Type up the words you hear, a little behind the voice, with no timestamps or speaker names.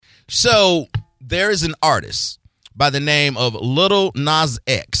So there is an artist by the name of Lil Nas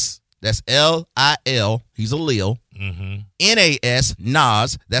X. That's L-I-L. He's a Lil. Mm-hmm. N-A-S,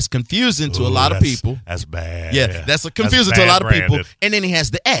 Nas. That's confusing to a lot of people. That's bad. Yeah, that's confusing to a lot of people. And then he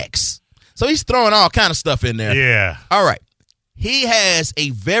has the X. So he's throwing all kind of stuff in there. Yeah. All right. He has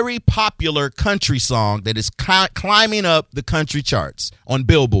a very popular country song that is climbing up the country charts on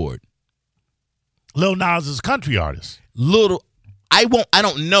Billboard. Lil Nas is a country artist. I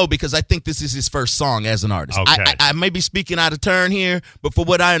don't know because I think this is his first song as an artist. Okay. I may be speaking out of turn here, but for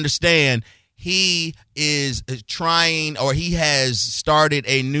what I understand, he is trying, or he has started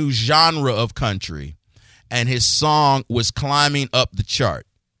a new genre of country, and his song was climbing up the chart.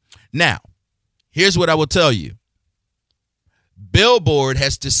 Now, here's what I will tell you. Billboard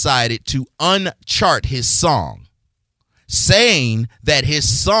has decided to unchart his song, saying that his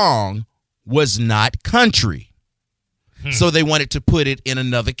song was not country. So they wanted to put it in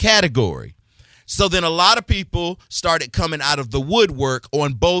another category. So then a lot of people started coming out of the woodwork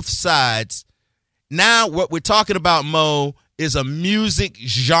on both sides. Now what we're talking about, Mo, is a music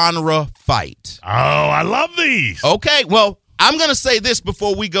genre fight. Oh, I love these. Okay, well, I'm going to say this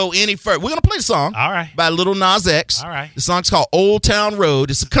before we go any further. We're going to play the song by Lil Nas X. All right. The song's called Old Town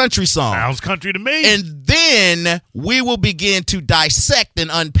Road. It's a country song. Sounds country to me. And then we will begin to dissect and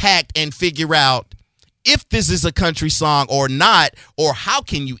unpack and figure out if this is a country song or not, or how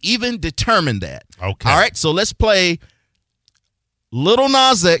can you even determine that? Okay. All right, so let's play Lil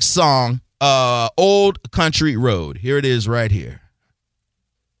Nas X song, Old Country Road. Here it is right here.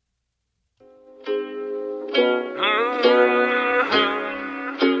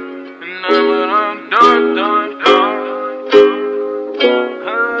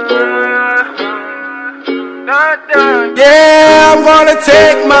 Yeah, I'm gonna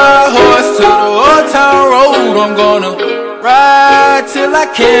take my horse to the old town road. I'm gonna ride till I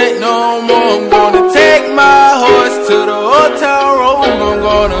can't no more. I'm gonna take my horse to the old town road. I'm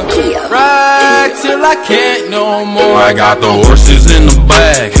gonna ride till I can't no more. I got the horses in the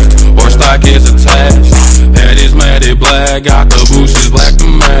back, horse stock is attached. Head is matted black, got the bushes black to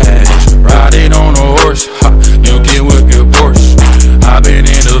match. Riding on a horse, you can whip your Porsche. I've been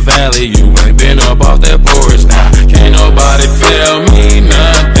in the valley, you ain't been up off that porch. Now can't nobody tell me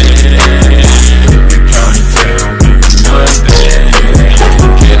nothing. You can't tell me nothing.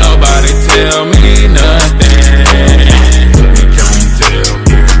 Can't nobody tell me nothing. You can't tell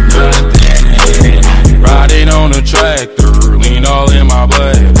me nothing. Riding on a tractor, lean all in my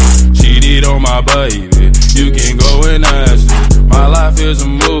blood. Cheated on my baby, you can go and ask her. My life is a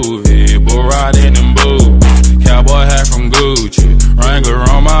movie, bull riding in boots. Cowboy hat from Gucci, Wrangler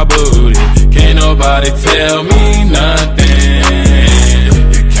on my booty. Can't nobody tell me nothing.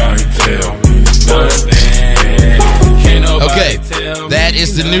 You can't tell me nothing. Can't nobody tell me that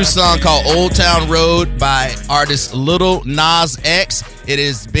is the nothing. new song called Old Town Road by artist Lil Nas X. It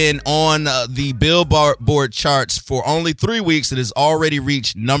has been on the Billboard charts for only 3 weeks. It has already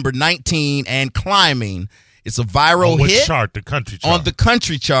reached number 19 and climbing. It's a viral on which hit. Chart? The country chart. On the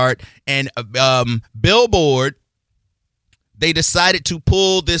country chart. And Billboard, they decided to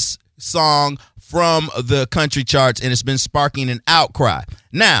pull this song from the country charts, and it's been sparking an outcry.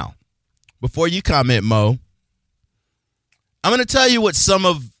 Now, before you comment, Mo, I'm going to tell you what some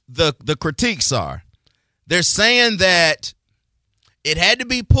of the critiques are. They're saying that it had to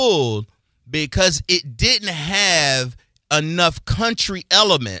be pulled because it didn't have enough country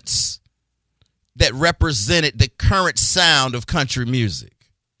elements that represented the current sound of country music.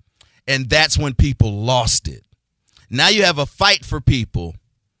 And that's when people lost it. Now you have a fight for people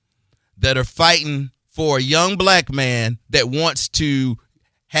that are fighting for a young black man that wants to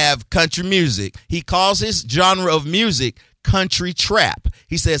have country music. He calls his genre of music country trap.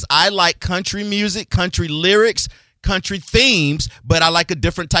 He says, I like country music, country lyrics, country themes, but I like a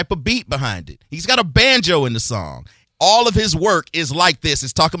different type of beat behind it. He's got a banjo in the song. All of his work is like this.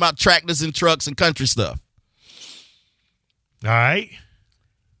 It's talking about tractors and trucks and country stuff. All right.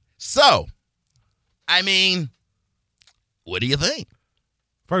 So, I mean, what do you think?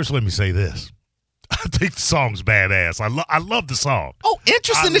 First, let me say this. I think the song's badass. I love the song. Oh,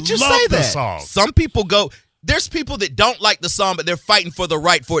 interesting that you say love the that. song. Some people go, there's people that don't like the song, but they're fighting for the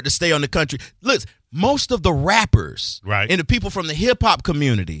right for it to stay on the country. Look, most of the rappers and the people from the hip-hop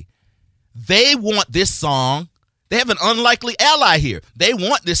community, they want this song. They have an unlikely ally here. They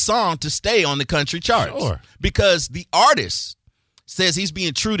want this song to stay on the country charts because the artist says he's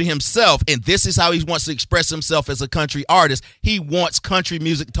being true to himself, and this is how he wants to express himself as a country artist. He wants country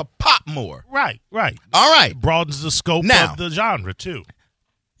music to pop more. Right. All right. It broadens the scope now, of the genre, too.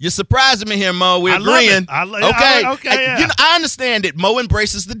 You're surprising me here, Mo. We're I love agreeing. it. Okay. Yeah. I understand that Mo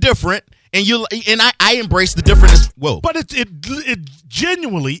embraces the different, and I embrace the different as well. But it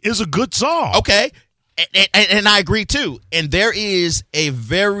genuinely is a good song. Okay. And I agree, too. And there is a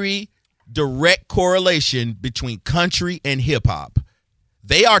very direct correlation between country and hip-hop.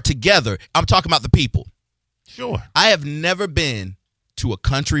 They are together. I'm talking about the people. Sure. I have never been to a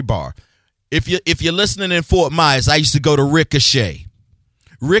country bar. If you're listening in Fort Myers, I used to go to Ricochet.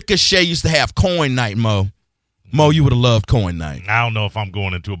 Ricochet used to have coin night, Mo. Mo, you would have loved coin night. I don't know if I'm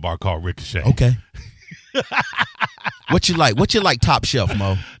going into a bar called Ricochet. Okay. What you like? What you like top shelf,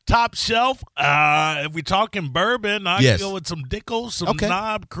 Mo? Top shelf, if we're talking bourbon, I Yes. can go with some Dickel's, some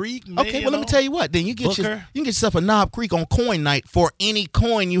Knob Creek. Okay, well, let me tell you what. Then you can get yourself a Knob Creek on coin night for any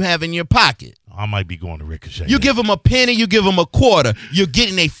coin you have in your pocket. I might be going to Ricochet. You give them a penny, you give them a quarter, you're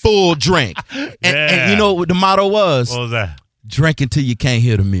getting a full drink. And you know what the motto was? What was that? Drink until you can't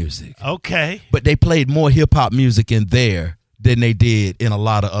hear the music. Okay. But they played more hip-hop music in there than they did in a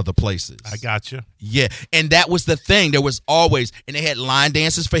lot of other places. I got you. Yeah, and that was the thing. There was always, and they had line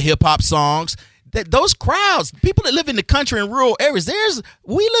dances for hip-hop songs. Those crowds, people that live in the country and rural areas,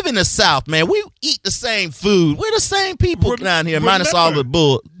 we live in the South, man. We eat the same food. We're the same people down here, minus all the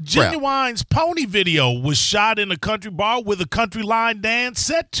bull. Genuine's Pony video was shot in a country bar with a country line dance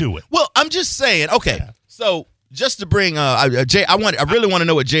set to it. Well, I'm just saying, okay, so just to bring Jay, I really want to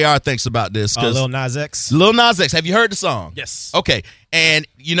know what JR thinks about this. Lil Nas X. Lil Nas X, have you heard the song? Yes. Okay, and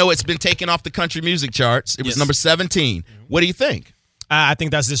you know it's been taken off the country music charts. It was number 17. What do you think? I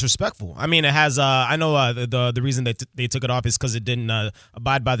think that's disrespectful. I mean, it has. I know the reason they took it off is because it didn't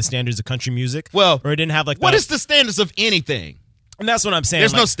abide by the standards of country music. Well, or it didn't have what is the standards of anything? And that's what I'm saying.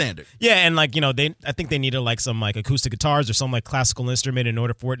 There's no standard. Yeah, and I think they needed some acoustic guitars or some classical instrument in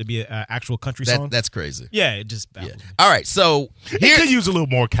order for it to be an actual country song. That's crazy. Yeah, it just baffled me. All right, so He could use a little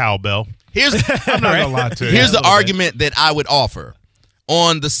more cowbell. Here's I'm not gonna lie to you. Here's the argument that I would offer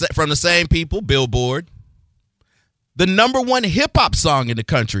from the same people, Billboard. The number one hip hop song in the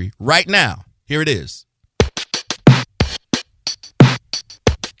country right now. Here it is.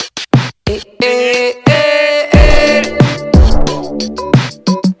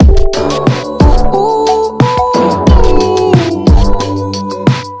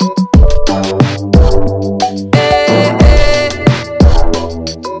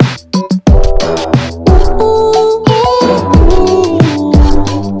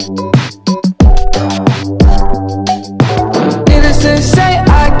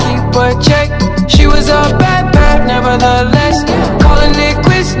 Nevertheless, calling it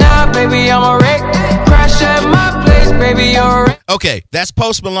quits now, baby, I'm a wreck. Crash at my place, baby, you're a wreck. Okay, that's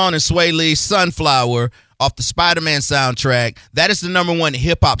Post Malone and Sway Lee's Sunflower off the Spider-Man soundtrack. That is the number one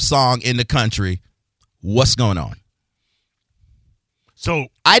hip-hop song in the country. What's going on? So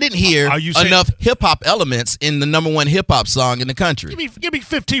I didn't hear saying, enough hip-hop elements in the number one hip-hop song in the country. Give me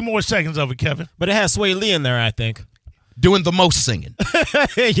 15 more seconds of it, Kevin. But it has Sway Lee in there, I think. Doing the most singing.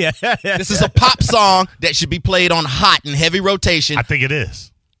 Yeah. This is a pop song that should be played on hot and heavy rotation. I think it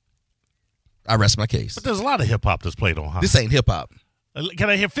is. I rest my case. But there's a lot of hip hop that's played on hot. This ain't hip hop.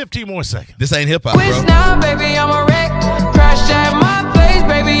 Can I hear 15 more seconds? This ain't hip hop, bro. Quits now, baby, I'm a wreck. Crash at my place,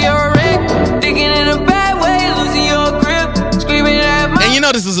 baby, you're a wreck. Thinking in a bad way, losing your grip. Screaming at my. And you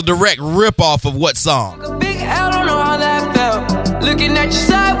know this is a direct rip-off of what song? A big L, don't know how that felt. Looking at you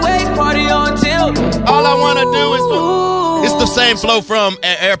sideways, party on tilt. All I want to do is... It's the same flow from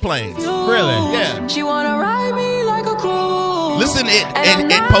Airplanes. Really? Yeah. She wanna ride me like a cruise. Listen,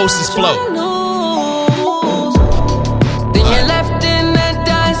 it posts his flow. Then you're left in the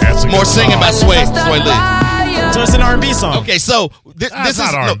dust. That's a More good singing song. by Sway Lee. So it's an R&B song. Okay, so this That's is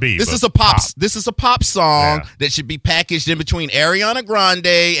not R&B, this but is a pop. pop. This is a pop song Yeah. that should be packaged in between Ariana Grande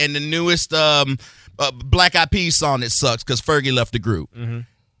and the newest Black Eyed Peas song that sucks because Fergie left the group. Mm-hmm.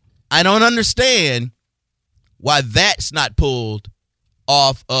 I don't understand why that's not pulled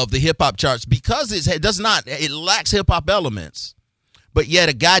off of the hip hop charts because it lacks hip hop elements. But yet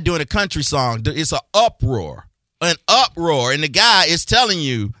a guy doing a country song, it's an uproar, and the guy is telling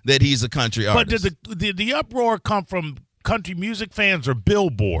you that he's a country artist. But did the uproar come from country music fans or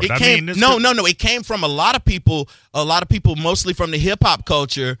Billboard? It came from a lot of people, mostly from the hip hop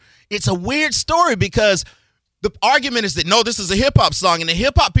culture. It's a weird story because the argument is that, no, this is a hip-hop song, and the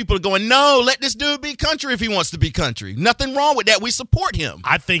hip-hop people are going, no, let this dude be country if he wants to be country. Nothing wrong with that. We support him.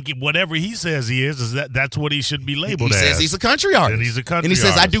 I think whatever he says he is that's what he should be labeled He as. says he's a country artist. And he's a country And he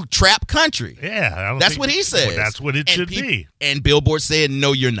says, I artist. do trap country. Yeah. That's what he says. That's what it should be. And Billboard said,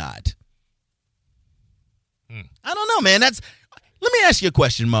 no, you're not. I don't know, man. Let me ask you a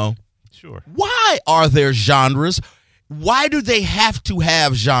question, Mo. Sure. Why are there genres? why do they have to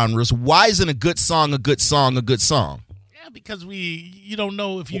have genres? Why isn't a good song a good song a good song? Yeah, because you don't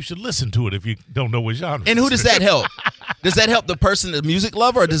know if you should listen to it if you don't know what genre. And who does that help? Does that help the person, the music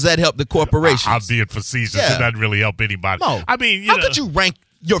lover, or does that help the corporations? I'm being facetious. Yeah. It doesn't really help anybody. No. I mean, how could you rank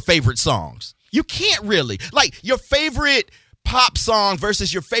your favorite songs? You can't really. Like, your favorite pop song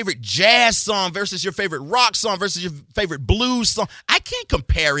versus your favorite jazz song versus your favorite rock song versus your favorite blues song. I can't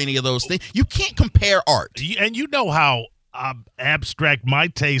compare any of those things. You can't compare art. And you know how abstract my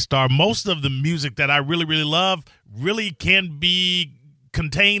tastes are. Most of the music that I really, really love really can be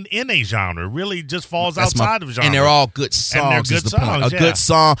contained in a genre. Really just falls outside of genre. And they're all good songs. And they're good is the point. songs, A good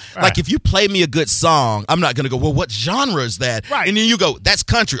song. Right. Like, if you play me a good song, I'm not going to go, well, what genre is that? Right. And then you go, that's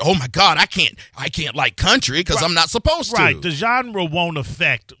country. Oh my God, I can't like country because Right. I'm not supposed to. Right. The genre won't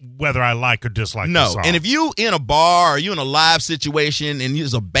affect whether I like or dislike the No. song. And if you in a bar or you in a live situation and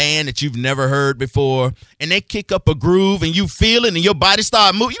there's a band that you've never heard before and they kick up a groove and you feel it and your body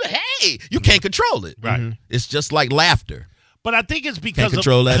start moving, you can't control it. Right. Mm-hmm. It's just like laughter. But I think it's because Can't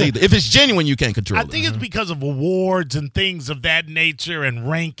control that either. If it's genuine, you can't control I it. think it's because of awards and things of that nature and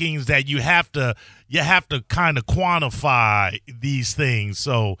rankings that you have to kind of quantify these things.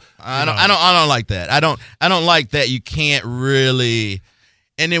 So I don't like that. I don't like that. You can't really.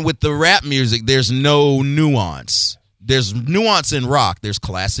 And then with the rap music, there's no nuance. There's nuance in rock. There's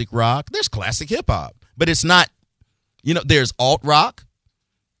classic rock. There's classic hip hop. But it's not. There's alt rock.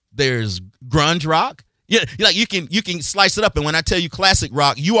 There's grunge rock. Yeah, like you can slice it up, and when I tell you classic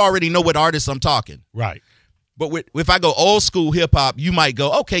rock, you already know what artists I'm talking. Right. But if I go old school hip hop, you might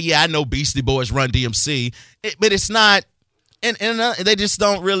go, okay, yeah, I know Beastie Boys, Run DMC, but it's not, and they just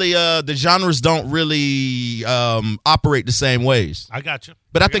don't really, the genres don't really operate the same ways. I got you.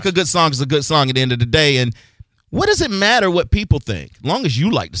 But I think a good song is a good song at the end of the day, and what does it matter what people think, as long as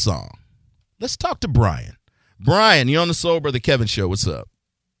you like the song? Let's talk to Brian. Brian, you're on the Soul Brother Kevin show. What's up?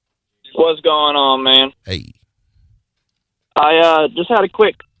 What's going on, man? Hey. I just had a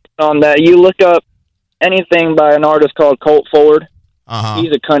quick on that. You look up anything by an artist called Colt Ford. Uh-huh.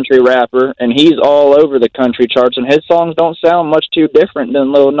 He's a country rapper, and he's all over the country charts, and his songs don't sound much too different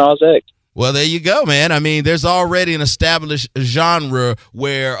than Lil Nas X. Well, there you go, man. I mean, there's already an established genre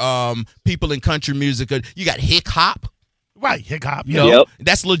where people in country music, you got hip hop. Right, hip hop. You know, Yep.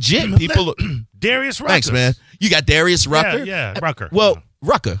 That's legit. People. Darius Rucker. Thanks, man. You got Darius Rucker. Yeah, Rucker. Well,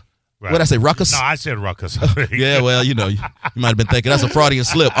 Rucker. Right. What'd I say, Ruckus? No, I said Ruckus. Yeah, well, you might have been thinking that's a Freudian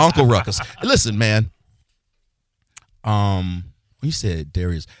slip. Uncle Ruckus. Listen, man. You said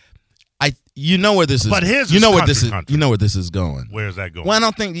Darius. You know where this is. But his you know is where this is. country. You know where this is going. Where's that going? Well, I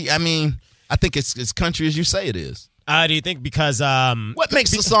don't think. I mean, I think it's country as you say it is. Do you think because What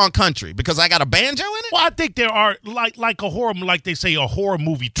makes the song country? Because I got a banjo in it? Well, I think there are like a horror, like they say, a horror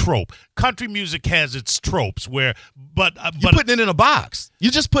movie trope. Country music has its tropes but You're putting it in a box.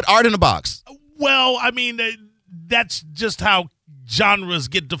 You just put art in a box. well, I mean, that's just how genres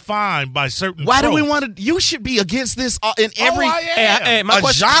get defined by certain. Why do tropes. we want to? You should be against this in every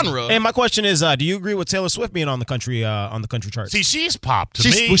genre. Hey, my question is, do you agree with Taylor Swift being on the country charts? See, she's pop to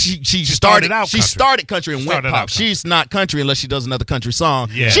me. She started out. She country. started country and went Started pop. out country. She's not country unless she does another country song.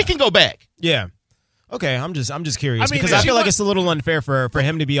 Yeah. She can go back. Yeah. Okay, I'm just curious I mean, because if I she feel like was- it's a little unfair for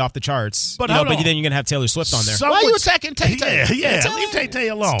him to be off the charts. But you know, hold but on. then you're gonna have Taylor Swift on there. Some Why are you would- attacking Tay-Tay? Yeah, Tay-Tay- leave Tay-Tay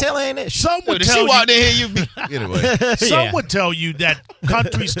alone. Taylor ain't it? Some would Dude, she tell walked you. in here. Anyway, Some Yeah. would tell you that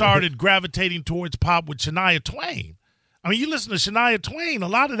country started gravitating towards pop with Shania Twain. I mean, you listen to Shania Twain, a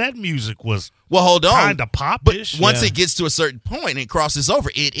lot of that music was well, hold on. kind of pop-ish. But once it gets to a certain point and it crosses over,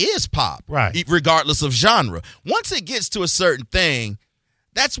 it is pop, Right. Regardless of genre. Once it gets to a certain thing,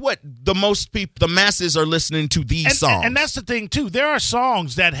 that's what the masses are listening to these songs. And that's the thing, too. There are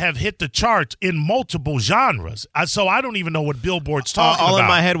songs that have hit the charts in multiple genres. So I don't even know what Billboard's talking all about. in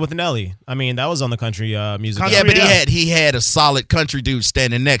my head with Nelly. I mean, that was on the country music. Country- yeah, but Yeah. he had a solid country dude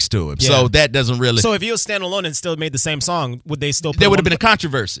standing next to him, Yeah. so that doesn't really. So if he was standalone and still made the same song, would they still? there would have been a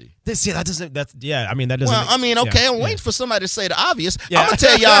controversy. that doesn't. That's yeah. I mean, that doesn't. Well, I mean, okay, yeah, I'm waiting for somebody to say the obvious. Yeah. I'm gonna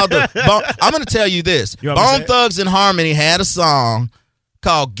tell y'all I'm gonna tell you this. You want me to say Bone it? Thugs and Harmony had a song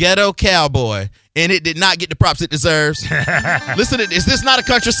called Ghetto Cowboy, and it did not get the props it deserves. Listen to this. Is this not a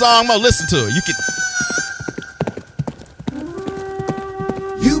country song? Mo, listen to it. You can.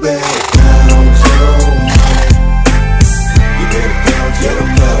 You better count your money. You better count your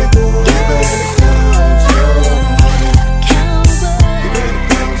cowboy. You better count your money. You better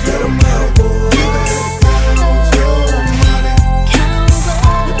count your cowboy. You better count your money. You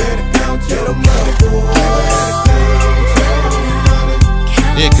better count your cowboy.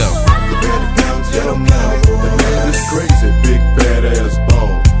 Here it go. You better count your cowboy. The man is crazy, big badass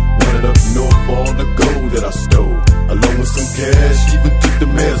ball. Running up north for all the gold that I stole. A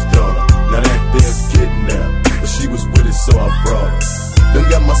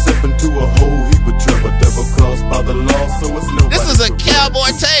to a whole heap of trouble. Double crossed by the law, so it's no. This is a cowboy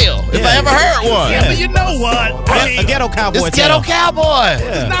tale, if I ever heard one. Yeah, but you know what? I mean, A ghetto cowboy. It's ghetto cowboy.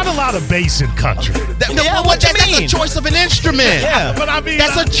 there's not a lot of bass in country. That's a choice of an instrument. Yeah. But I mean,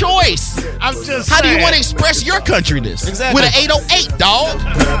 That's a choice. I'm just How do you saying. want to express your countryness? Exactly. With an 808, dog.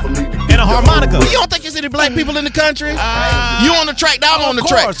 And a harmonica. You don't think there's any black people in the country? You on the tractor, I'm on the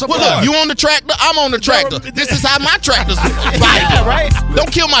course, tractor. of Well, look, course. you on the tractor, I'm on the tractor. This is how my tractor's vibing. Yeah, right?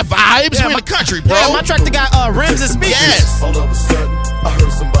 Don't kill my vibes. Yeah, We're in my- the country, bro. Yeah, my tractor got rims and speakers. Yes. All of a sudden, I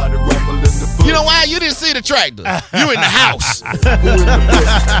heard somebody rumble in the bush. You know why? You didn't see the tractor. You in the house. Who in the bush?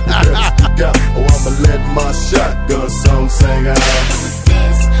 You better speak out, or I'ma let my shotgun song sing out.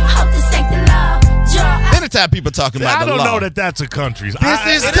 Anytime people talking about I the don't law. know that that's a country. This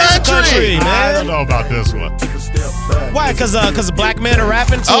is It is a country. man. I don't know about this one. Take a step back. Why? Because black men are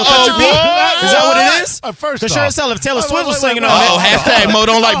rapping to a Uh-oh, country beat? what? Is that what it is? First Because off, sure as hell, if Taylor Swift was singing on Uh-oh, it. hashtag Mo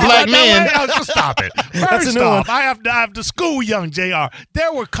don't like black men. Just stop it. That's a First new off, one. I have to school young JR.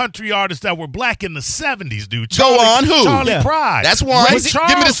 There were country artists that were black in the 70s, dude. Go on, who? Charlie Yeah. Pride. That's one. Ray Was it-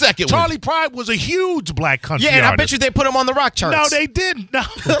 give me the second one. Charlie Pride was a huge black country Yeah, and I artist. bet you they put him on the rock charts. No, they didn't. No.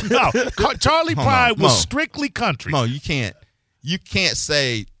 Charlie Hold on, Pride was Mo. strictly country. Mo, you can't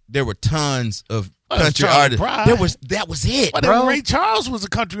say there were tons of Well, it's country Charlie artists. Pride. That was it, But bro. then Ray Charles was a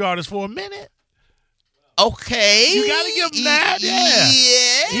country artist for a minute. Okay. You gotta give him that, yeah.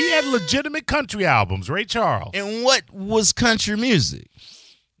 Yeah. He had legitimate country albums, Ray Charles. And what was country music?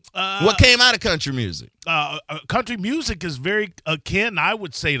 What came out of country music? Country music is very akin, I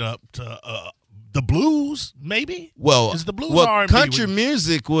would say, to the blues, maybe. Well, Is the blues R&B? country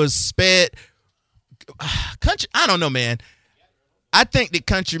music was sped. Country, I don't know, man. I think that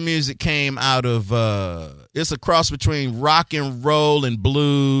country music came out of it's a cross between rock and roll and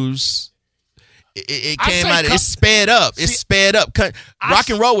blues. It I came say out. It's sped up. It's sped up. Rock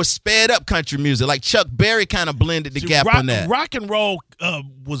and roll was sped up country music. Like Chuck Berry kind of blended the gap on that. Rock and roll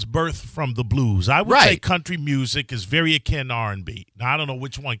was birthed from the blues. I would say country music is very akin to R&B. Now I don't know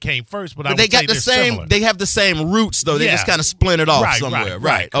which one came first, but I would they got say the they're same. similar. They have the same roots, though. They Yeah. just kind of splintered off Right, somewhere.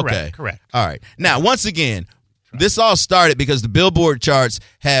 right, Okay. correct. All right. Now, once again, this all started because the Billboard charts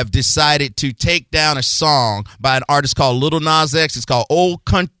have decided to take down a song by an artist called Lil Nas X. It's called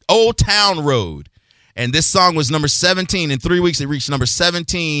Old Town Road. And this song was number 17. In 3 weeks, it reached number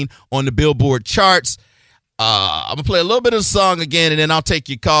 17 on the Billboard charts. I'm going to play a little bit of the song again, and then I'll take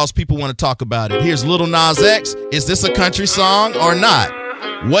your calls. People want to talk about it. Here's Lil Nas X. Is this a country song or not?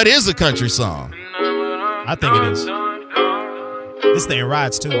 What is a country song? I think it is. This thing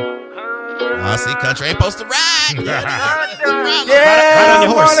rides, too. I see country ain't supposed to ride. Yeah, Ride on your I'm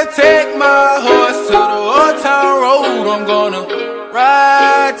horse. gonna take my horse to the old town road. I'm gonna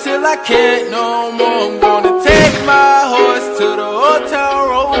ride till I can't no more. I'm gonna take my horse to the old town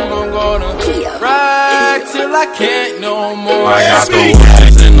road. I'm gonna ride till I can't no more. I got the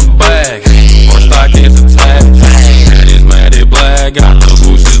wax in the bag, horse stock is attached. And it's matted black, got the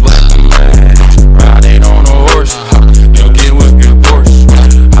bushes black and mad. Riding on a horse, you get with your Porsche.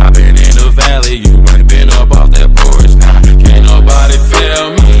 I been in the valley, you ain't been up off that porch. Can't nobody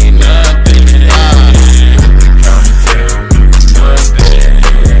tell me nothing.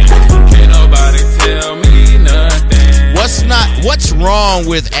 Can't nobody tell me nothing. What's wrong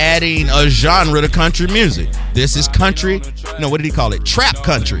with adding a genre to country music? This is country. No, what did he call it? Trap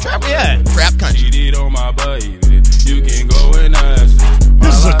country. Trap, yeah. Trap country. Cheat it on my baby, you can go and ask.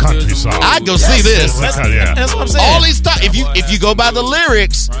 This is a country song. I'd go see this. Yeah. That's what I'm saying. All these if you go by the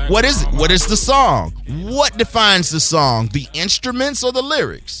lyrics, what is it? What is the song? What defines the song? The instruments or the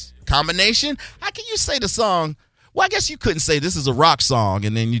lyrics? Combination? How can you say the song? Well, I guess you couldn't say this is a rock song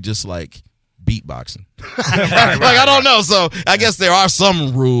and then you just like beatboxing. Like I don't know. So I guess there are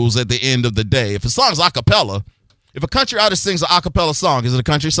some rules at the end of the day. If a song's a cappella, if a country artist sings an a cappella song, is it a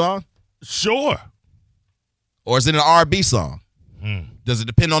country song? Sure. Or is it an R&B song? Does it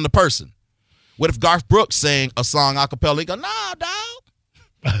depend on the person? What if Garth Brooks sang a song a cappella? He go, nah, dog.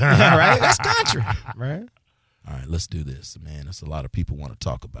 Yeah, right? That's country. Right? All right, let's do this, man. That's a lot of people want to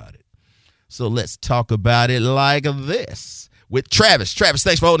talk about it. So let's talk about it like this with Travis. Travis,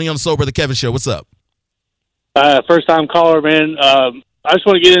 thanks for holding on the Soul Brother Kevin show. What's up? First time caller, man. I just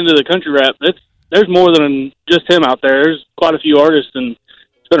want to get into the country rap. There's more than just him out there. There's quite a few artists, and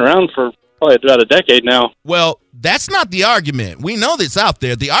it's been around for probably about a decade now. Well, that's not the argument. We know that's out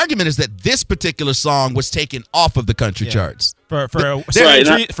there. The argument is that this particular song was taken off of the country charts. For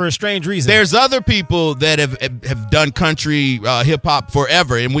Right, a strange reason. There's other people that have done country hip hop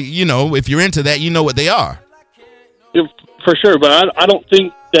forever, and if you're into that, you know what they are. Yeah, for sure, but I don't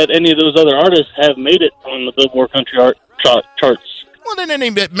think that any of those other artists have made it on the Billboard country charts. Well, then they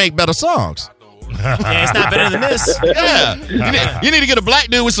need to make better songs. Yeah, it's not better than this. Yeah. You need to get a black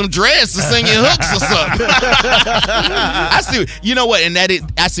dude with some dreads to sing your hooks or something. I see. You know what? And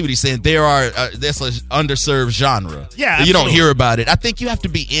I see what he's saying. That's an underserved genre. Yeah, you don't absolutely. hear about it. I think you have to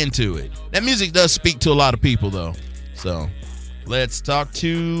be into it. That music does speak to a lot of people, though. So let's talk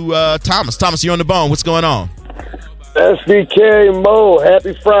to Thomas. Thomas, you're on the bone. What's going on? SBK Mo,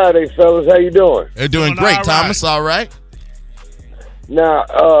 happy Friday, fellas. How you doing? They're doing great, all Thomas. All right. Now,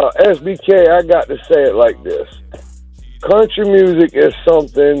 SBK, I got to say it like this. Country music is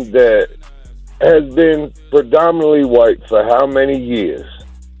something that has been predominantly white for how many years?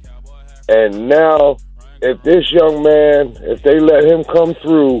 And now, if this young man, if they let him come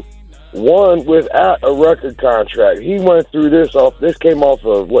through, one, without a record contract, he went through this came off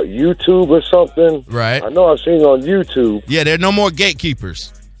of, YouTube or something? Right. I know I've seen it on YouTube. Yeah, there are no more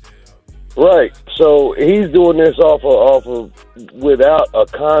gatekeepers. Right. So he's doing this off of without a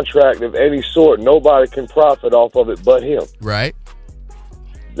contract of any sort. Nobody can profit off of it but him. Right.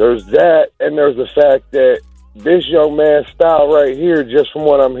 There's that, and there's the fact that this young man's style right here, just from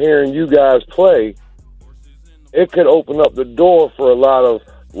what I'm hearing you guys play, it could open up the door for a lot of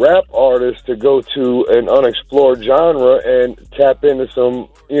rap artists to go to an unexplored genre and tap into some,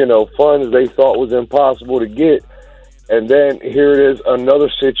 funds they thought was impossible to get. And then here it is, another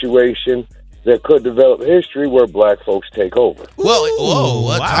situation that could develop history where black folks take over. Well,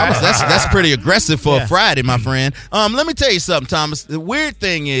 whoa, Thomas, that's pretty aggressive for a Friday, my friend. Let me tell you something, Thomas. The weird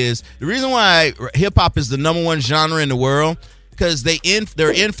thing is, the reason why hip-hop is the number one genre in the world, because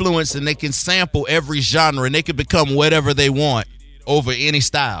they're influenced and they can sample every genre and they can become whatever they want over any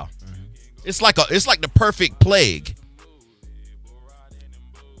style. It's like the perfect plague.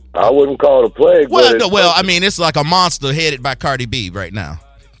 I wouldn't call it a plague. It's like a monster headed by Cardi B right now.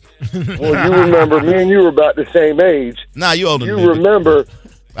 Well, you remember, me and you were about the same age. Nah, you older than me. You remember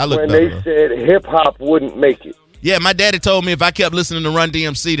when they said hip-hop wouldn't make it. Yeah, my daddy told me if I kept listening to Run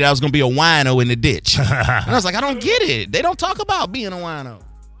DMC that I was going to be a wino in the ditch. And I was like, I don't get it. They don't talk about being a wino.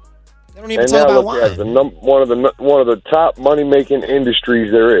 They don't even talk about wine. One of the top money-making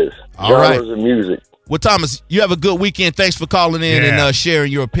industries there is. Genres of music. Well, Thomas, you have a good weekend. Thanks for calling in and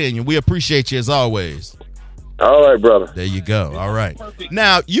sharing your opinion. We appreciate you as always. All right, brother. There you go. All right.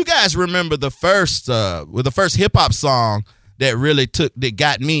 Now, you guys remember the first hip hop song that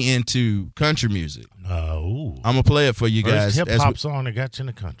got me into country music. I'm gonna play it for you guys. Hip hop song that got you in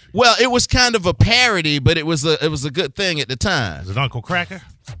the country. Well, it was kind of a parody, but it was a good thing at the time. Is it Uncle Cracker?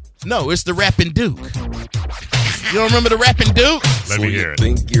 No, it's the Rapping Duke. You don't remember the Rapping Duke? Let me hear it.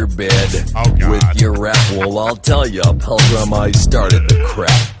 Think you're bad with your rap? Well, I'll tell you, Pilgrim, I started the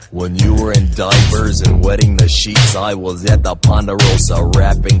crap. When you were in diapers and wetting the sheets, I was at the Ponderosa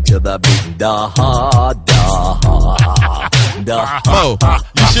rapping to the beat. Da ha da ha da. Oh,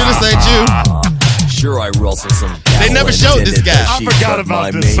 you should have said you. Sure, I rustled some. They never showed this guy. I forgot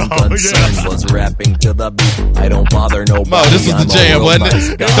about this song. My main concern was rapping to the beat. I don't bother nobody. Mo, this was the jam, wasn't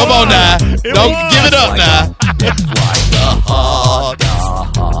it? Come on now, don't give it up now.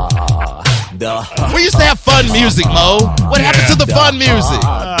 We used to have fun music, Mo. What happened to the fun music?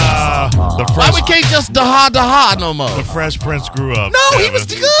 Why we can't just da-ha no more? The Fresh Prince grew up. No, he was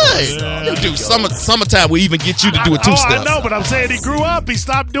good. Dude, summertime we even get you to do a two-step. I know, but I'm saying he grew up. He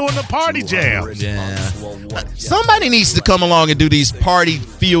stopped doing the party jams. Yeah. Somebody needs to come along and do these party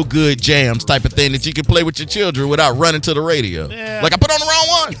feel-good jams type of thing that you can play with your children without running to the radio. Yeah. Like I put on the wrong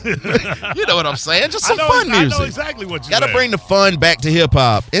one. You know what I'm saying? Just some fun music. I know exactly what you're Gotta saying. bring the fun back to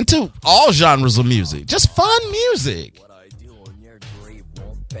hip-hop and to all genres of music. Just fun music. What I do on your grave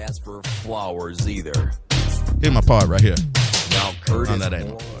won't pass for flowers either. Here's my part right here. Now, Curtis. Oh, that ain't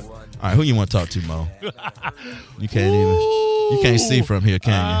my part. All right, who you want to talk to, Mo? You can't see from here,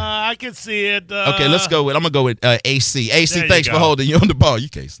 can you? I can see it. Okay, let's go with. I'm gonna go with AC. AC, There you thanks go. for holding you on the ball. You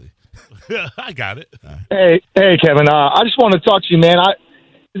can't see. I got it. Hey, Kevin. I just want to talk to you, man.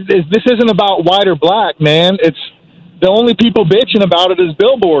 This isn't about white or black, man. It's the only people bitching about it is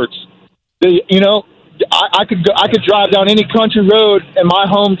billboards. I could drive down any country road in my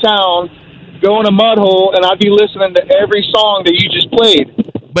hometown, go in a mud hole, and I'd be listening to every song that you just played.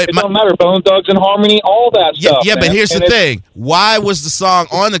 But it don't matter, Bone Thugs and Harmony, all that stuff. Yeah, man. but here's the thing: why was the song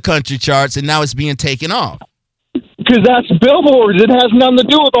on the country charts and now it's being taken off? Because that's billboards. It has nothing to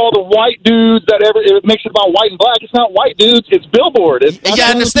do with all the white dudes it makes it about white and black. It's not white dudes. It's Billboard. Yeah,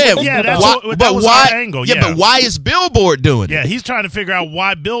 I understand. Yeah, that was why? our angle. Yeah, but why is Billboard doing it? Yeah, he's trying to figure out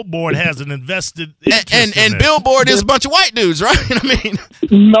why Billboard has an invested interest and in Billboard is a bunch of white dudes, right? I mean,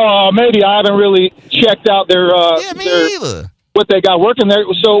 no, maybe I haven't really checked out their me either. what they got working there.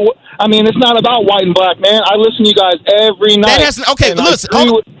 So, I mean, it's not about white and black, man. I listen to you guys every night.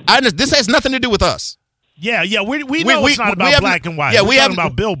 This has nothing to do with us. Yeah, we know it's not about black and white. Yeah, we're talking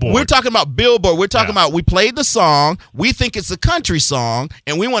about Billboard. We're talking about Billboard. We're talking about we played the song. We think it's a country song,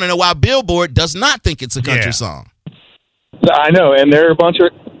 and we want to know why Billboard does not think it's a country song. I know, and they're a bunch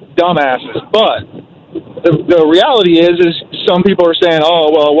of dumbasses. But the reality is some people are saying,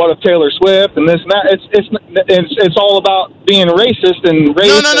 "Oh, well, what if Taylor Swift and this and that?" It's all about being racist and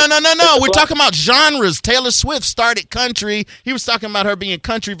racist. No. We're talking about genres. Taylor Swift started country. He was talking about her being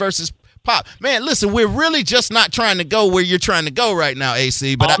country versus pop. Man, listen, we're really just not trying to go where you're trying to go right now,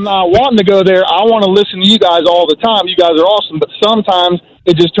 AC. But I'm not wanting to go there. I want to listen to you guys all the time. You guys are awesome, but sometimes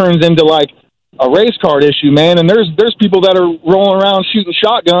it just turns into like a race card issue, man. And there's people that are rolling around shooting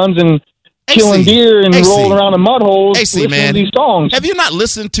shotguns and killing deer and rolling around in mud holes listening to these songs. Have you not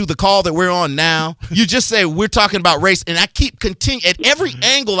listened to the call that we're on now? You just say we're talking about race, and I keep continuing at every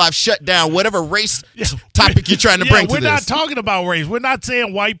angle. I've shut down whatever race topic you're trying to bring to this. We're not talking about race. We're not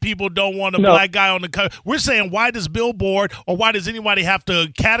saying white people don't want a black guy on the cover. We're saying why does Billboard or why does anybody have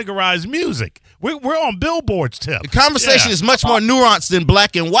to categorize music? We're on Billboard's tip. The conversation is much more nuanced than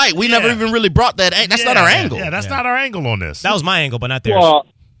black and white. We never even really brought that. That's not our angle. Yeah, that's not our angle on this. That was my angle, but not theirs. Well,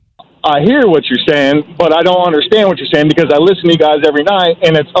 I hear what you're saying, but I don't understand what you're saying because I listen to you guys every night,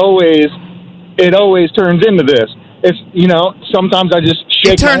 and it always turns into this. It's, sometimes I just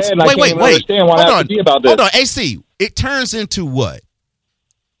shake my head and I can't even understand why I have to be about this. Hold on, AC. It turns into what?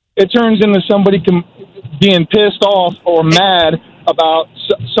 It turns into somebody being pissed off or mad about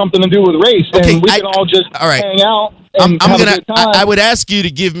something to do with race, and we can all just hang out and have a good time. I would ask you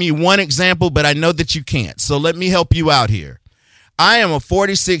to give me one example, but I know that you can't. So let me help you out here. I am a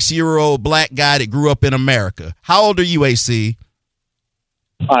 46-year-old black guy that grew up in America. How old are you, AC?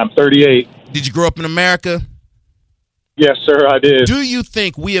 I'm 38. Did you grow up in America? Yes, sir, I did. Do you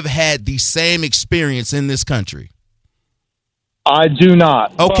think we have had the same experience in this country? I do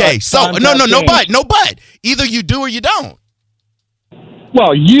not. Okay, so no, but. Either you do or you don't.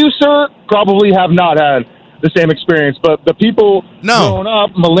 Well, you, sir, probably have not had the same experience, but the people growing up,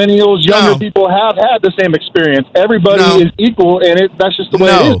 millennials, younger people have had the same experience. Everybody is equal, and that's just the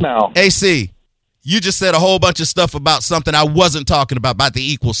way it is now. AC, you just said a whole bunch of stuff about something I wasn't talking about the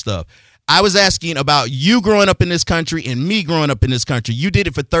equal stuff. I was asking about you growing up in this country and me growing up in this country. You did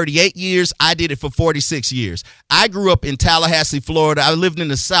it for 38 years. I did it for 46 years. I grew up in Tallahassee, Florida. I lived in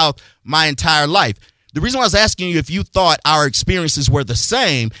the South my entire life. The reason why I was asking you if you thought our experiences were the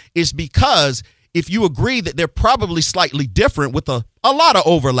same is because if you agree that they're probably slightly different with a lot of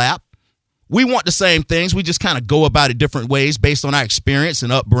overlap, we want the same things. We just kind of go about it different ways based on our experience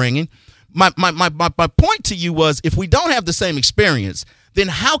and upbringing. My point to you was if we don't have the same experience, then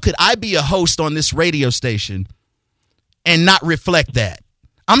how could I be a host on this radio station and not reflect that?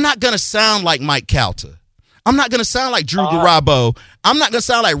 I'm not going to sound like Mike Calta. I'm not going to sound like Drew Garabo. I'm not going to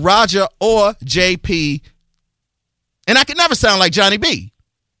sound like Roger or JP. And I could never sound like Johnny B.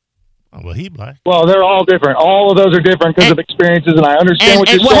 Oh, well, he black. Well, they're all different. All of those are different because of experiences, and I understand what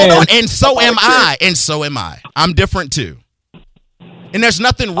you're saying. Hold on. And so am I. And so am I. I'm different too. And there's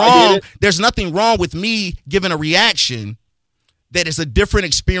nothing wrong. There's nothing wrong with me giving a reaction that is a different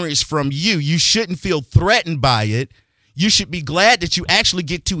experience from you. You shouldn't feel threatened by it. You should be glad that you actually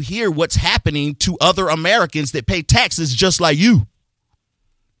get to hear what's happening to other Americans that pay taxes just like you.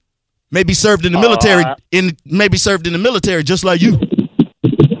 Maybe served in the military. Maybe served in the military just like you.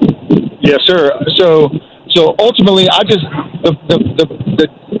 Yes, sir. So ultimately, the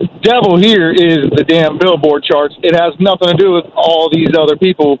devil here is the damn Billboard charts. It has nothing to do with all these other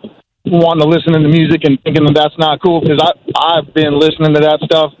people wanting to listen to the music and thinking that that's not cool because I've been listening to that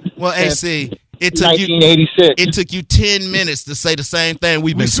stuff. Well, AC, it took 1986. It took you 10 minutes to say the same thing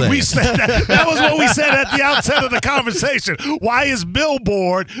we've been saying. We said that. That was what we said at the outset of the conversation. Why is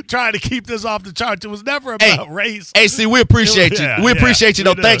Billboard trying to keep this off the charts? It was never about race. AC, we appreciate you. We appreciate you,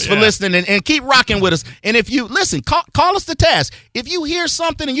 though. Thanks for listening and keep rocking with us. And if you listen, call us to task. If you hear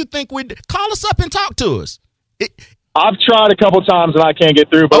something and you think call us up and talk to us. I've tried a couple times and I can't get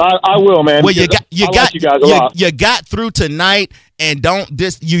through, but I will, man. Well, you got you guys a lot. You got through tonight, and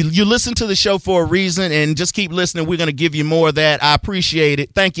you listen to the show for a reason, and just keep listening. We're gonna give you more of that. I appreciate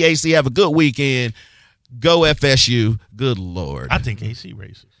it. Thank you, AC. Have a good weekend. Go FSU. Good Lord. I think AC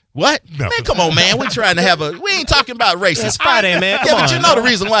racist. What? No. Man, come on, man. We're trying to have we ain't talking about racist. It's Friday, man. Yeah, but you know the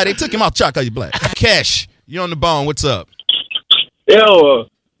reason why they took him off chalk because he's black. Kesh, you on the bone. What's up? That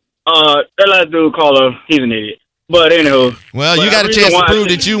last dude caller, he's an idiot. But anywho. Well, you got a chance to prove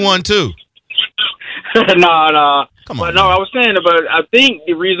that you won too. No. Come on. But no, I was saying about I think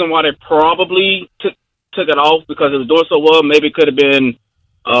the reason why they probably took it off because it was doing so well, maybe it could have been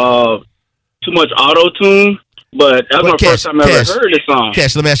too much auto tune. But that's my first time I ever heard this song.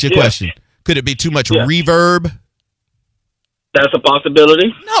 Cash, let me ask you a question. Could it be too much reverb? That's a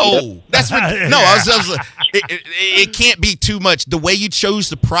possibility. No, it can't be too much. The way you chose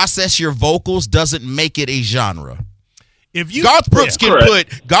to process your vocals doesn't make it a genre. Garth Brooks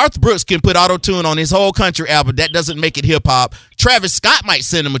can put auto tune on his whole country album. That doesn't make it hip hop. Travis Scott might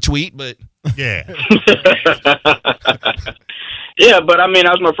send him a tweet, but yeah, yeah. But I mean,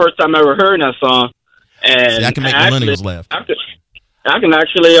 that was my first time ever hearing that song, and see, I can make millennials laugh. I can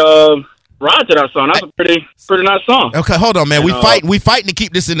actually ride to that song. That's a pretty nice song. Okay, hold on, man. We fighting to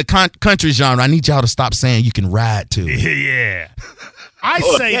keep this in the country genre. I need y'all to stop saying you can ride to it. Yeah. I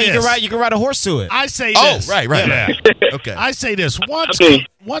say this. You can ride a horse to it. I say this. Oh, right. Yeah. Okay. I say this.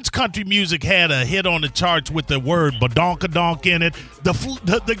 Once country music had a hit on the charts with the word badonkadonk in it,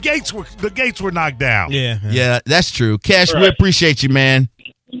 the gates were knocked down. Yeah, that's true. Cash, we appreciate you, man.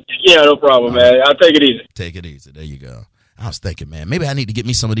 Yeah, no problem, man. I'll take it easy. Take it easy. There you go. I was thinking, man, maybe I need to get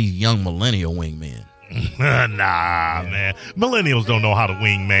me some of these young millennial wingmen. Nah, man. Millennials don't know how to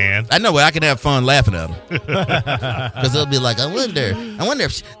wing, man. I know, but I can have fun laughing at them. Because they'll be like, I wonder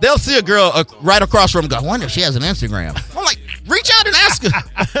if they'll see a girl right across from them and go, I wonder if she has an Instagram. I'm like, reach out and ask her.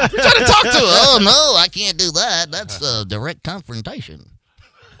 Reach out and talk to her. Oh, no, I can't do that. That's direct confrontation.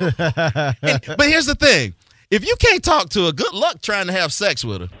 But here's the thing. If you can't talk to her, good luck trying to have sex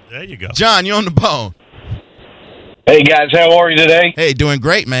with her. There you go. John, you're on the phone. Hey, guys. How are you today? Hey, doing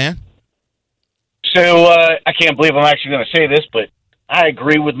great, man. So, I can't believe I'm actually going to say this, but I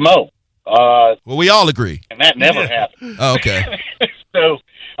agree with Mo. Well, we all agree. And that never happened. Oh, okay. So,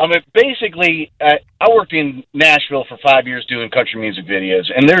 I mean, basically, I worked in Nashville for 5 years doing country music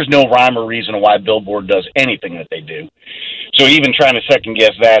videos, and there's no rhyme or reason why Billboard does anything that they do. So even trying to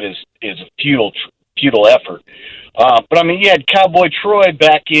second-guess that is a futile effort. But, I mean, you had Cowboy Troy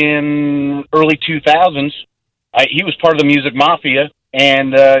back in early 2000s. He was part of the Music Mafia.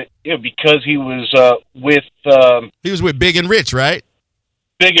 And because he was with he was with Big and Rich, right?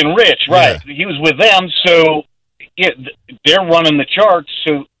 Big and Rich, right? Yeah. He was with them, so they're running the charts,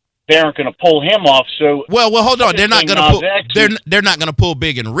 so they aren't going to pull him off. So well, hold on, they're not going to pull. They're not going to pull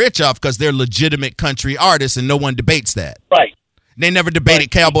Big and Rich off because they're legitimate country artists, and no one debates that. Right. They never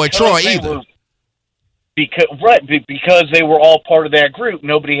debated Cowboy Troy either. Because they were all part of that group,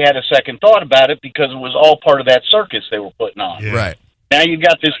 nobody had a second thought about it because it was all part of that circus they were putting on. Yeah. Right. Now you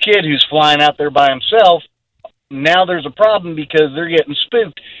got this kid who's flying out there by himself. Now there's a problem because they're getting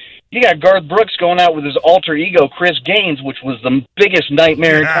spooked. You got Garth Brooks going out with his alter ego, Chris Gaines, which was the biggest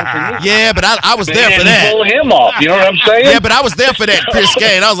nightmare in country music. Yeah, but I was there for that. Pull him off. You know what I'm saying? Yeah, but I was there for that, Chris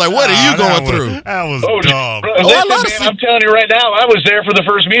Gaines. I was like, what are you going through? That was dumb. Listen, man, I'm telling you right now, I was there for the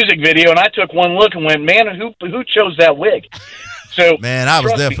first music video, and I took one look and went, man, who chose that wig? So, man, I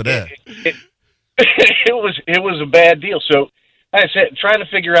was there for that. It was a bad deal. So, like I said, trying to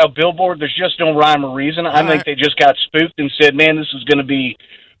figure out Billboard, there's just no rhyme or reason. I think they just got spooked and said, man, this is going to be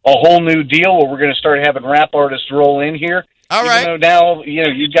a whole new deal where we're going to start having rap artists roll in here. All right. Even though now,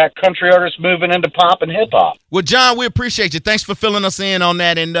 you've got country artists moving into pop and hip-hop. Well, John, we appreciate you. Thanks for filling us in on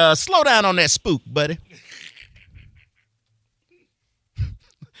that, and slow down on that spook, buddy.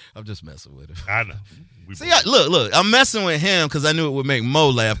 I'm just messing with him. I know. See, look, I'm messing with him because I knew it would make Mo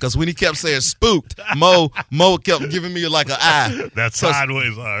laugh. Because when he kept saying spooked, Mo kept giving me like an eye. That's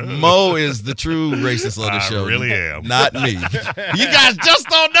sideways. Mo is the true racist of the show. I really am. Not me. You guys just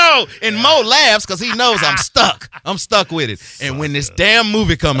don't know. And Mo laughs because he knows I'm stuck. I'm stuck with it. And when this damn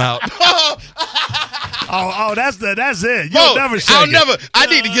movie come out. That's it. You'll never shake it. I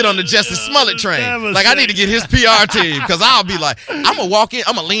need to get on the Jussie Smollett train. Like, I need to get his PR team because I'll be like, I'm going to walk in.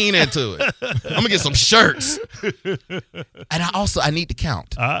 I'm going to lean into it. I'm going to get some shirts. And I need to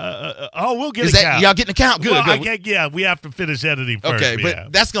count. We'll get a count. Y'all getting a count? Good. Good. We have to finish editing first. Okay,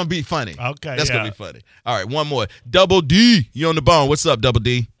 but that's going to be funny. Okay. That's going to be funny. All right, one more. Double D, you on the bone. What's up, Double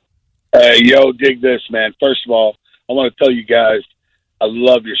D? Yo, dig this, man. First of all, I want to tell you guys, I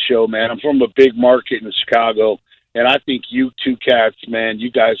love your show, man. I'm from a big market in Chicago, and I think you two cats, man, you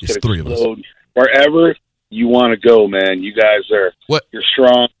guys could explode wherever you want to go, man. You guys you're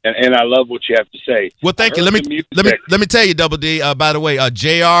strong, and I love what you have to say. Well, thank you. Let me tell you, Double D. By the way,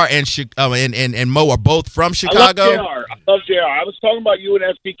 JR and Mo are both from Chicago. I love JR. I was talking about you and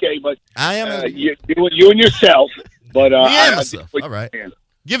SPK, but I am you and yourself. But all right,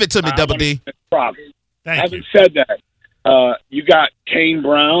 give it to me, Double D. Having said that, you got Kane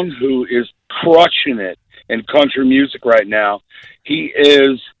Brown, who is crushing it in country music right now. He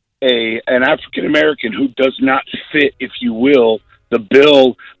is an African American who does not fit, if you will, the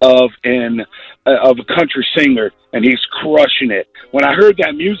bill of a country singer, and he's crushing it. When I heard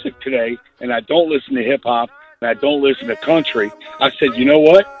that music today, and I don't listen to hip hop, and I don't listen to country, I said, you know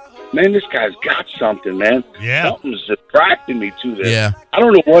what? Man, this guy's got something, man. Yeah. Something's attracting me to this. Yeah. I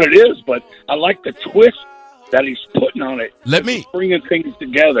don't know what it is, but I like the twist that he's putting on it. Bringing things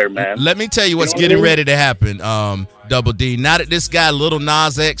together, man. Let me tell you what's getting ready to happen, Double D. Now that this guy, Lil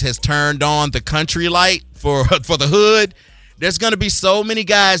Nas X, has turned on the country light for the hood, there's going to be so many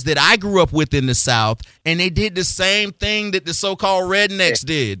guys that I grew up with in the South, and they did the same thing that the so-called rednecks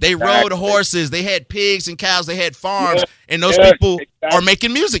did. They rode horses. They had pigs and cows. They had farms, and those people are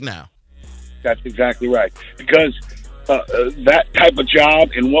making music now. That's exactly right. Because that type of job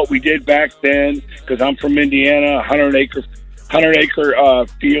and what we did back then, because I'm from Indiana, 100-acre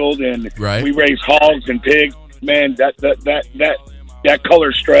field, and we raise hogs and pigs. Man, that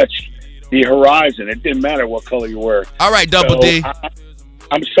color stretched the horizon. It didn't matter what color you were. All right, Double D.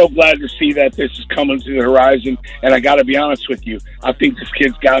 I'm so glad to see that this is coming to the horizon, and I got to be honest with you. I think this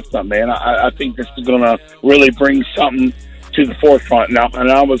kid's got something, man. I think this is going to really bring something to the forefront now,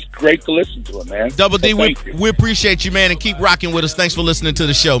 and I was great to listen to it, man. Double D, we appreciate you, man, and keep rocking with us. Thanks for listening to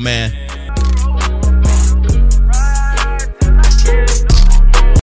the show, man.